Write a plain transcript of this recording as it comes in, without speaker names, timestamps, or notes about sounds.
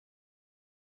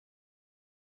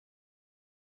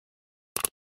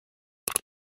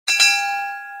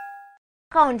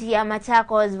Kaunti ya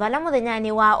Machakos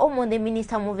valamuthenyani wa umuthi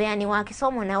Minister Muveani wa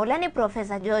Kisomo na ulani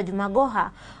Professor George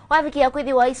Magoha wavikia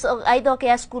kwithi wa aithoke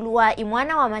ya skulu wa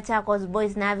imwana wa Machakos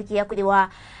Boys na wavikia kwithi wa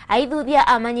aithuthia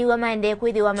Amanyiw'A maende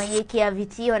kwithi wa mayekia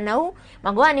vitio nau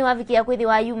Magoha ni wavikia kwithi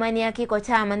wa yumani ya kiko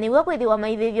chama niwe kwithi wa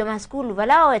maivivyo maskulu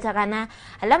vala wetakana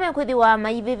alame kwithi wa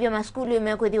maivivyo maskulu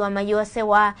ime kwithi wa mayose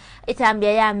wa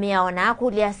itambia ya miaona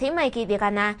akulia sima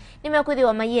ikithikana nime kwithi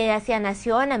wa maye ya siana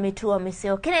siona mituo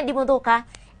misio Kennedy Muthuka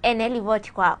eneli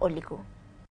voti kwa Oliku.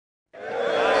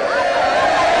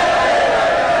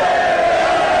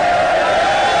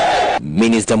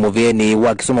 Minister Muveani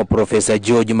wa Kisomo Professor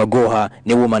George Magoha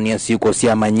ni wumania siku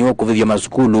sia Makuvivya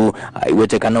Masukulu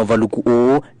aiwetekana valuku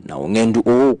o na ungendu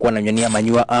o kwa nanyania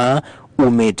Amanyiw'A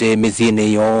umete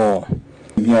mezine yo.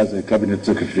 As a cabinet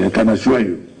secretary, I can assure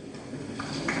you,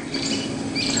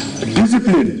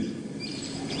 discipline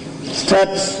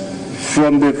starts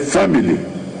from the family.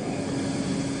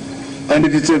 And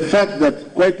it is a fact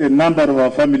that quite a number of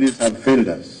our families have failed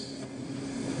us.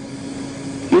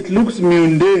 It looks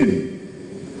mundane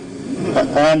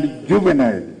and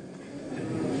juvenile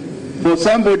for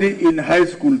somebody in high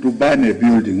school to burn a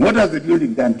building. What has the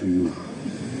building done to you?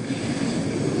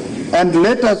 And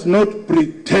let us not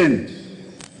pretend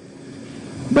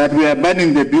that we are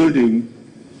burning the building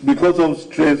because of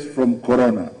stress from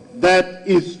corona. That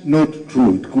is not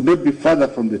true. It could not be further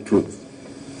from the truth.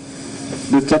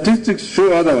 The statistics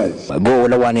show otherwise.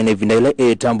 Magoha wanene vindele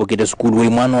etambo kite skulu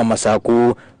imwana wa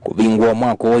Masako kuvingwa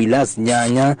mwako ilasi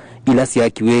nyanya ilasi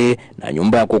yakiwe na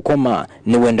nyumba ya kukoma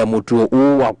ni wenda mutuo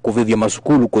wa kuvivya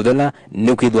Masukulu kudhala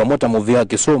ni ukidhwa mota Muvyu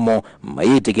Kisomo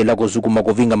mayete kila kusukuma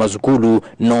kuvinga Masukulu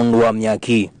nondwa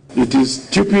mnyaki. It is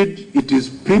stupid, it is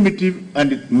primitive,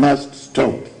 and it must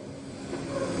stop.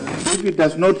 If it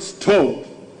does not stop,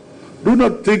 do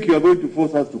not think you are going to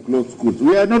force us to close schools.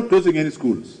 We are not closing any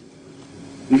schools.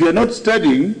 If you are not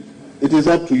studying, it is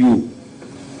up to you.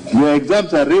 Your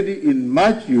exams are ready in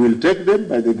March. You will take them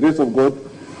by the grace of God.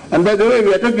 And by the way,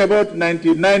 we are talking about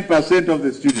 99% of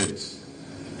the students.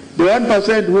 The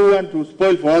 1% who want to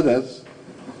spoil for others,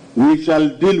 we shall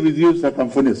deal with you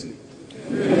circumferentially.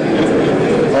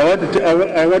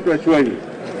 I want to assure you.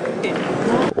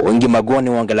 Ongi magoni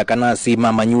wangela kanasi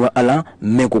Amanyiw'A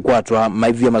mekukwatwa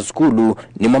maivya Masukulu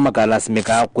ni mwamakala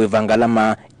simeka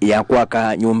kwevangalama ya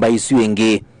kwaka nyumba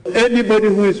isiwenge. Anybody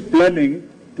who is planning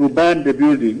to burn the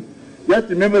building, just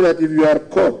remember that if you are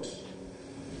caught,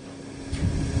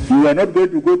 you are not going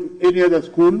to go to any other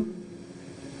school,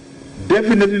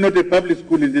 definitely not a public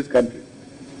school in this country.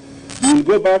 You will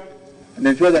go back and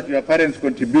ensure that your parents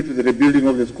contribute to the rebuilding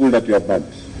of the school that you have burnt.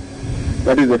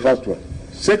 That is the first one.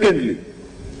 Secondly,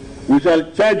 we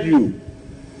shall charge you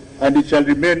and it shall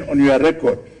remain on your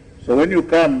record. So when you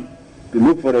come to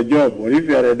look for a job, or if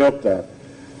you are a doctor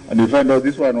and you find out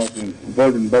this one was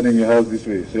involved in burning a house this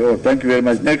way, say, oh, thank you very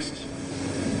much, next.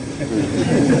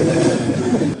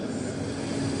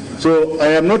 So I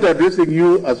am not addressing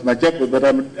you as Machakos, but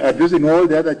I'm addressing all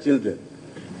the other children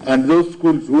and those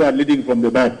schools who are leading from the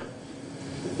back,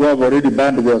 who have already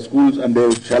burned their schools and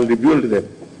they shall rebuild them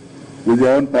with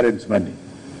their own parents' money.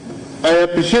 I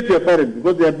appreciate your parents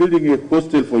because they are building a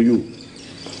hostel for you.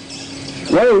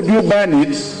 Why would you burn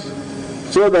it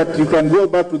so that you can go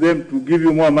back to them to give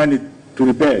you more money to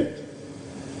repair it?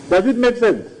 Does it make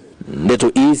sense?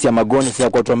 Ndeto isi ya magoni siya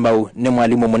kwa tuambao ni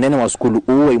mwalimu mwenene wa skulu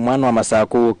uwe imwana wa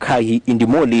Masako Kahi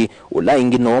Indimoli ula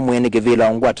ingino mwene kevila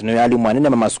ongwata na yali mwanene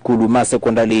mama skulu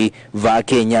masekondali va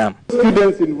Kenya.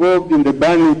 Students involved in the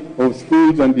burning of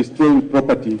schools and destroying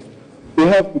property, they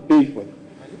have to pay for it.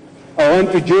 I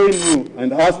want to join you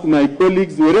and ask my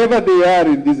colleagues, wherever they are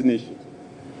in this nation,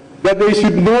 that they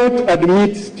should not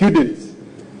admit students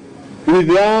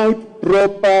without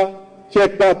proper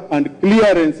checkup and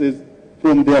clearances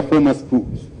from their former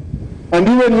schools. And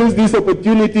even use this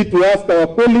opportunity to ask our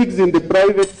colleagues in the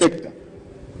private sector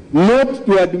not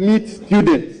to admit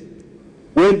students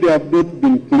when they have not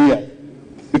been cleared.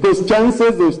 Because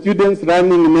chances of students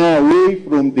running now away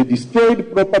from the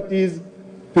destroyed properties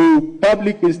to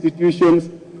public institutions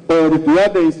or to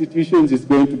other institutions is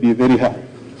going to be very high.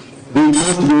 They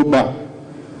must go back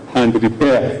and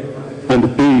repair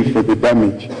and pay for the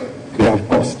damage they have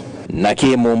caused.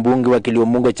 Nake mbunge wa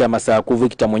kiliomungo cha Masakuvivya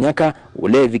kitamonyaka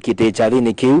ulevi kite cha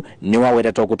dhini kiu ni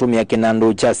waweta kutumia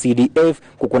kinando cha CDF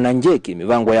kukuna njeki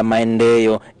mivango ya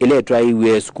maendeleo iletwa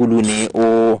iwe skuluni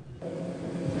o.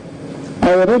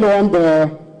 I really want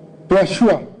to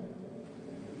assure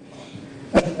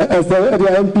as the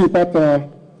area MP that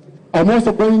I'm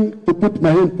also going to put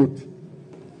my input.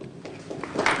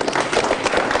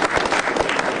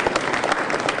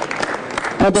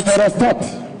 And for a start,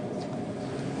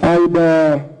 I would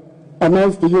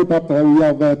announce to you that we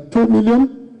have 2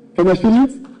 million Kenya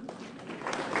shillings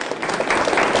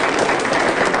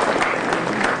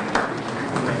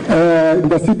in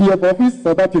the CDF office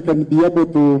so that you can be able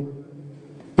to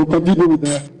continue with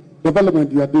the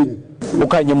development you are doing.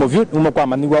 Ukany'O Muvyu umukwa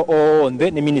Amanyiw'A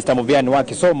onthe ni minister Muvyani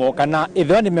Kisomo kana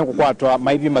ithwa nimekukwatwa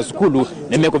maivi Masukulu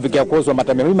nimekuvikia kuozwa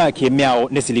matamemi ma kiemiao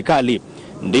ni serikali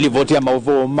ndilivotia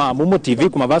mauvo ma Mumu TV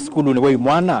kuma Masukulu ni wei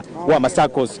mwana wa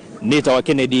Masakos nita wa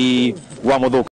Kennedy wa Mudhuka.